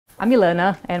I'm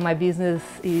Ilana and my business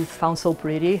is Found So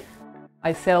Pretty.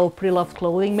 I sell pre-loved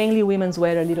clothing, mainly women's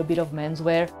wear, a little bit of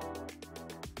menswear.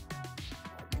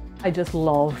 I just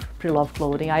love pre-loved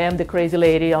clothing. I am the crazy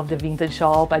lady of the vintage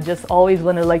shop. I just always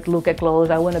want to look at clothes.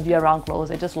 I want to be around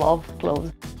clothes. I just love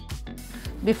clothes.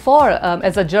 Before,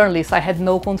 as a journalist, I had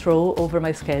no control over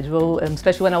my schedule,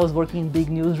 especially when I was working in big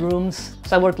newsrooms.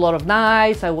 So I worked a lot of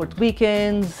nights, I worked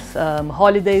weekends,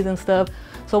 holidays and stuff.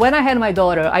 So when I had my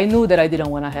daughter, I knew that I didn't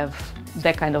want to have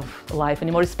that kind of life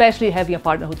anymore, especially having a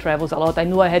partner who travels a lot. I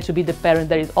knew I had to be the parent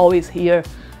that is always here.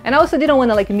 And I also didn't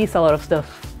want to miss a lot of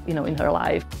stuff, in her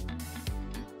life.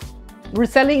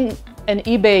 Reselling and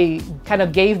eBay kind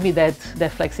of gave me that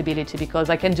flexibility because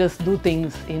I can just do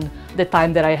things in the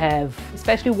time that I have,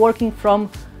 especially working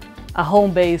from a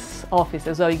home-based office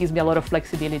as well. It gives me a lot of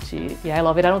flexibility. Yeah, I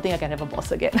love it. I don't think I can have a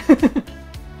boss again.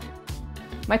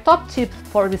 My top tip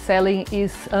for reselling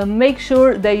is make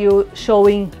sure that you're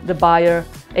showing the buyer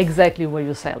exactly what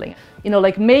you're selling.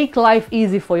 Make life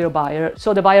easy for your buyer.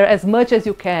 Show the buyer as much as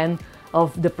you can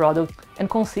of the product, and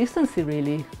consistency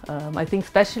really. I think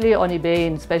especially on eBay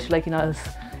and especially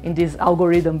in this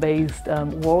algorithm-based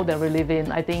world that we live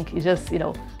in, I think it's just,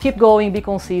 keep going, be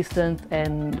consistent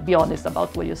and be honest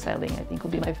about what you're selling. I think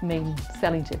would be my main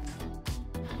selling tips.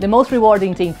 The most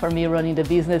rewarding thing for me running the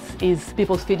business is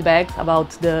people's feedbacks about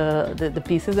the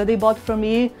pieces that they bought from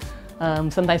me.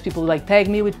 Sometimes people tag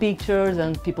me with pictures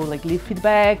and people leave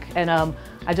feedback, and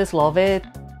I just love it.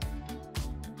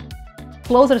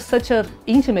 Clothes are such an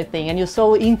intimate thing and you're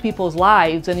so in people's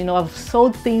lives, and I've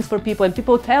sold things for people and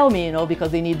people tell me, because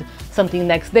they need something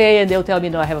next day, and they'll tell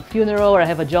me, I have a funeral or I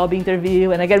have a job interview,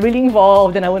 and I get really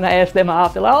involved and I want to ask them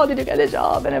after, oh, did you get a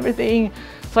job and everything.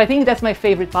 So I think that's my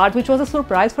favorite part, which was a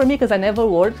surprise for me because I never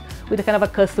worked with a kind of a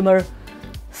customer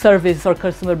service or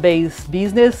customer-based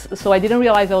business. So I didn't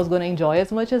realize I was going to enjoy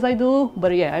as much as I do,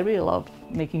 but yeah, I really love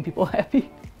making people happy.